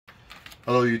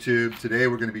Hello YouTube, today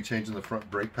we're going to be changing the front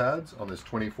brake pads on this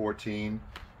 2014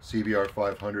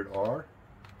 CBR500R,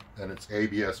 and it's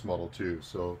ABS model too,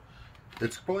 so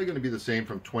it's probably going to be the same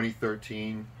from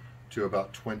 2013 to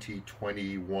about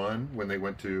 2021 when they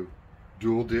went to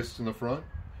dual discs in the front.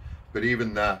 But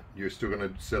even that, you're still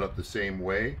going to set up the same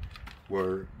way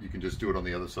where you can just do it on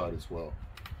the other side as well.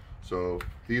 So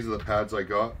these are the pads I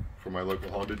got from my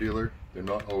local Honda dealer. They're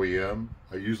not OEM.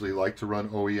 I usually like to run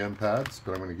OEM pads,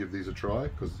 but I'm going to give these a try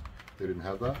because they didn't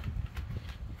have that.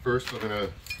 First, I'm going to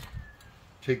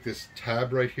take this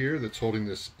tab right here that's holding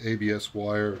this ABS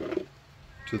wire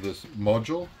to this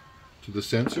module, to the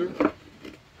sensor,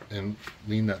 and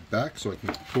lean that back so I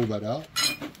can pull that out.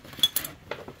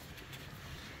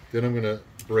 Then I'm going to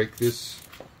break this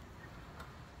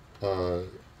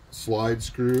slide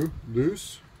screw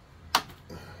loose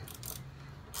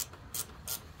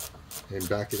and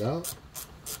back it out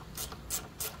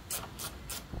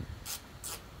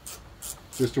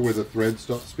just to where the thread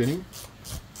stops spinning,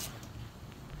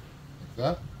 like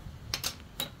that.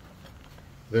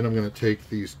 Then I'm going to take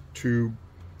these two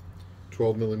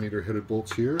 12mm headed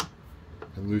bolts here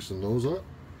and loosen those up.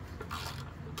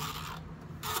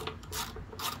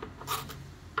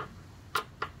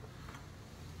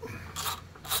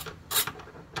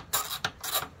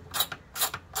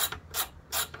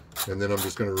 And then I'm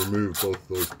just going to remove both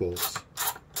those bolts.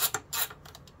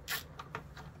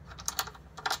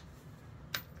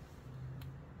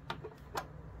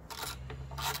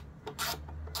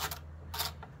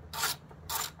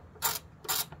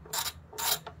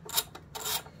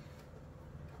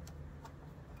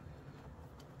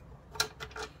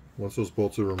 Once those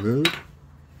bolts are removed,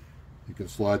 you can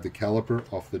slide the caliper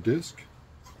off the disc,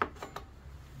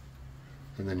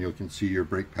 and then you can see your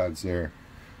brake pads there.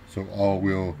 So all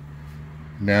we'll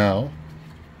now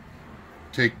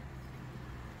take,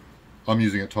 I'm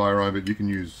using a tire iron, but you can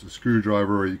use a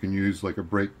screwdriver or you can use like a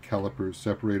brake caliper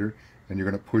separator, and you're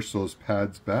going to push those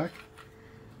pads back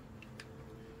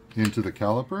into the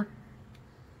caliper.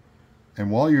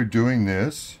 And while you're doing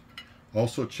this,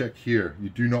 also check here. You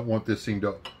do not want this thing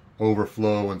to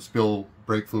overflow and spill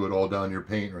brake fluid all down your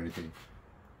paint or anything.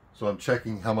 So I'm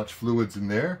checking how much fluid's in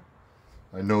there.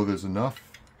 I know there's enough,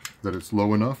 that it's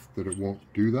low enough that it won't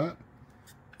do that.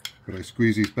 But I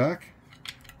squeeze these back.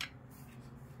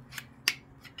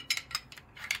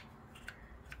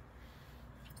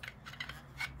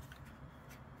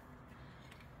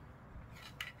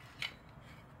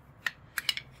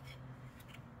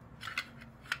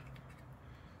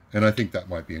 And I think that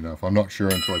might be enough. I'm not sure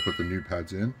until I put the new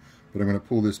pads in, but I'm going to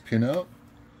pull this pin out.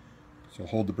 So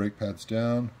hold the brake pads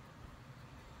down.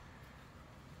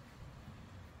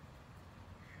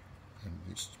 And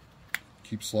just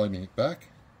keep sliding it back.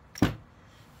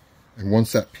 And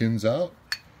once that pin's out,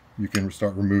 you can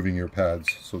start removing your pads.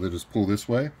 So they just pull this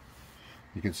way.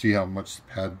 You can see how much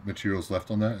pad material is left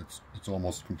on that. It's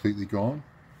almost completely gone.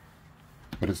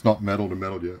 But it's not metal to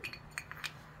metal yet.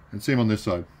 And same on this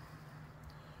side.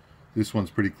 This one's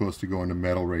pretty close to going to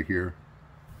metal right here.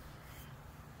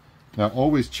 Now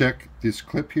always check this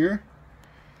clip here.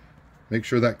 Make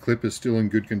sure that clip is still in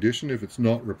good condition. If it's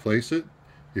not, replace it.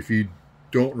 If you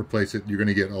don't replace it, you're going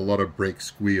to get a lot of brake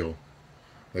squeal.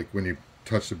 Like when you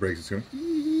touch the brakes, it's going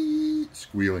to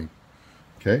squealing.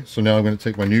 Okay, so now I'm going to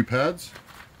take my new pads.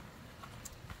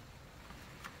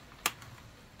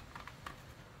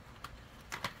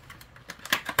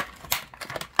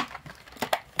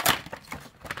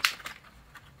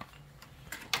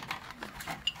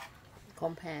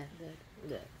 Compare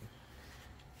the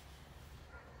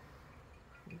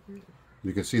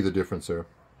You can see the difference there.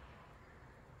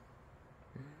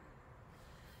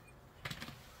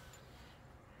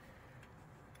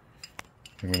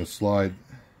 I'm going to slide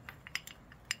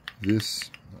this,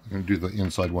 I'm going to do the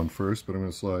inside one first, but I'm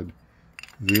going to slide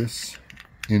this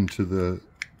into the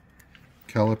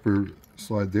caliper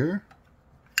slide there.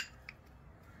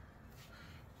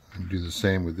 And do the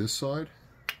same with this side.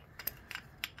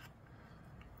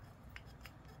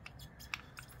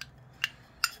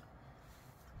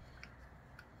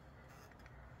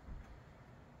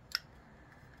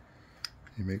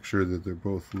 You make sure that they're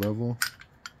both level.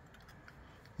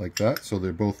 Like that, so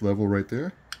they're both level right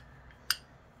there.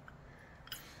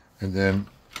 And then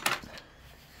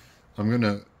I'm going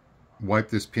to wipe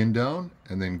this pin down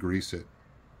and then grease it.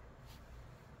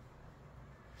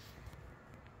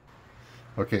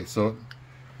 Okay, so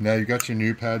now you got your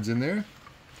new pads in there,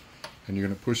 and you're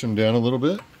going to push them down a little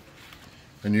bit,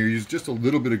 and you use just a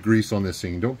little bit of grease on this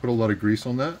thing. Don't put a lot of grease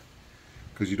on that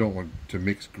because you don't want to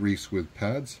mix grease with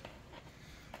pads.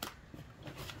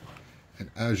 And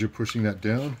as you're pushing that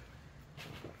down,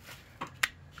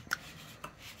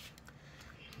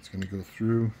 going to go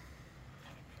through.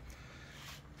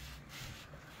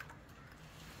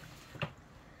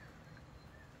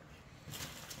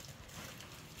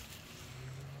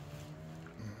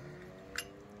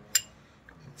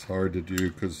 It's hard to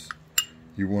do because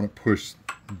you want to push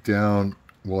down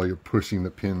while you're pushing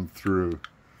the pin through.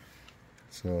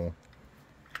 So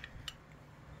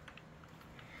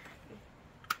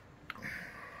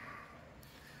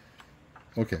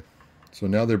okay, so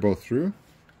now they're both through.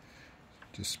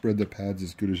 Just spread the pads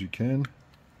as good as you can.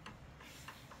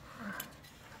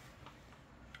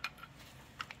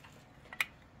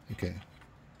 Okay,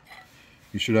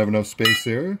 you should have enough space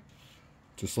there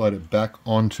to slide it back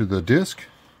onto the disc.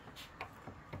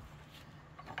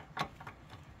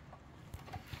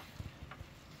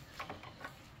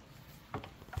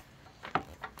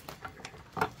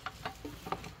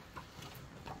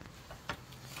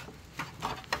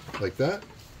 Like that.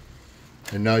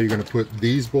 And now you're going to put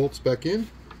these bolts back in.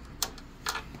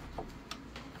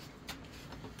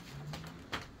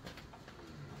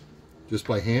 Just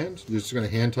by hand. You're just going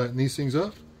to hand tighten these things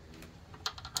up.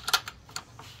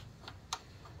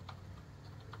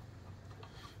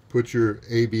 Put your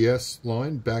ABS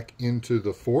line back into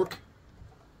the fork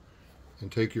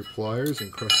and take your pliers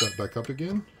and crush that back up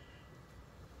again.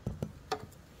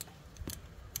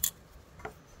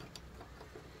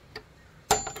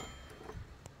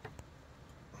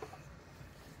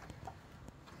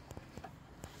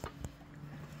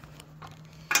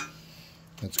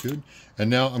 That's good. And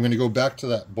now I'm going to go back to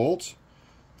that bolt,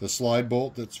 the slide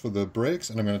bolt that's for the brakes,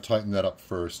 and I'm going to tighten that up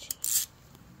first.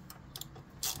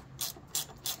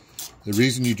 The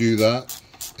reason you do that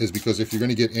is because if you're going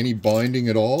to get any binding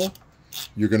at all,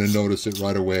 you're going to notice it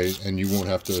right away and you won't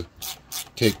have to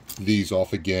take these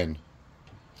off again.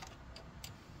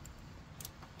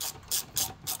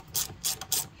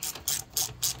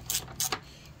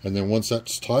 And then once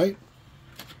that's tight,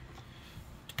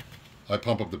 I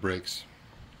pump up the brakes.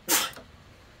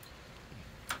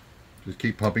 Just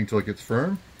keep pumping till it gets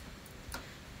firm.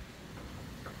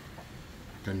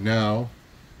 And now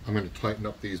I'm going to tighten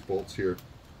up these bolts here.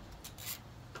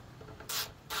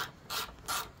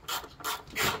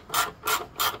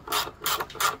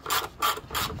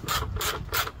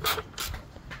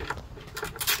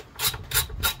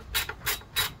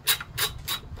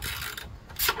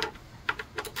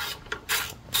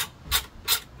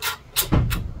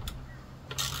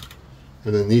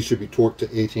 And then these should be torqued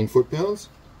to 18 foot-pounds.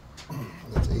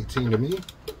 That's 18 to me.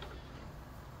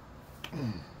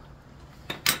 And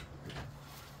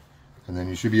then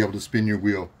you should be able to spin your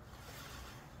wheel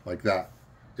like that.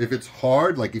 If it's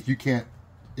hard, like if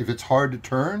it's hard to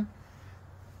turn,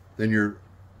 then your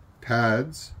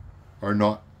pads are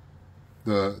not,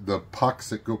 the pucks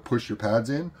that go push your pads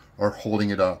in are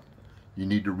holding it up. You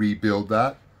need to rebuild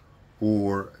that,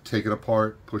 or take it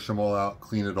apart, push them all out,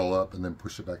 clean it all up, and then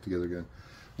push it back together again.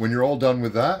 When you're all done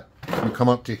with that, you come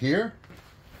up to here,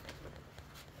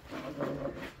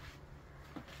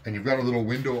 and you've got a little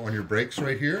window on your brakes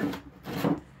right here.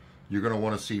 You're going to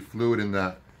want to see fluid in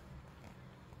that.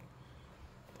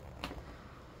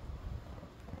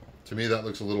 To me, that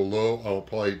looks a little low. I'll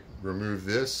probably remove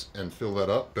this and fill that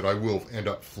up, but I will end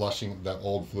up flushing that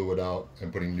old fluid out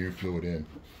and putting new fluid in.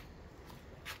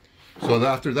 So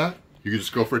after that, you can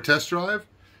just go for a test drive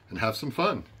and have some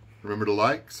fun. Remember to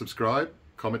like, subscribe,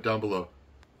 comment down below.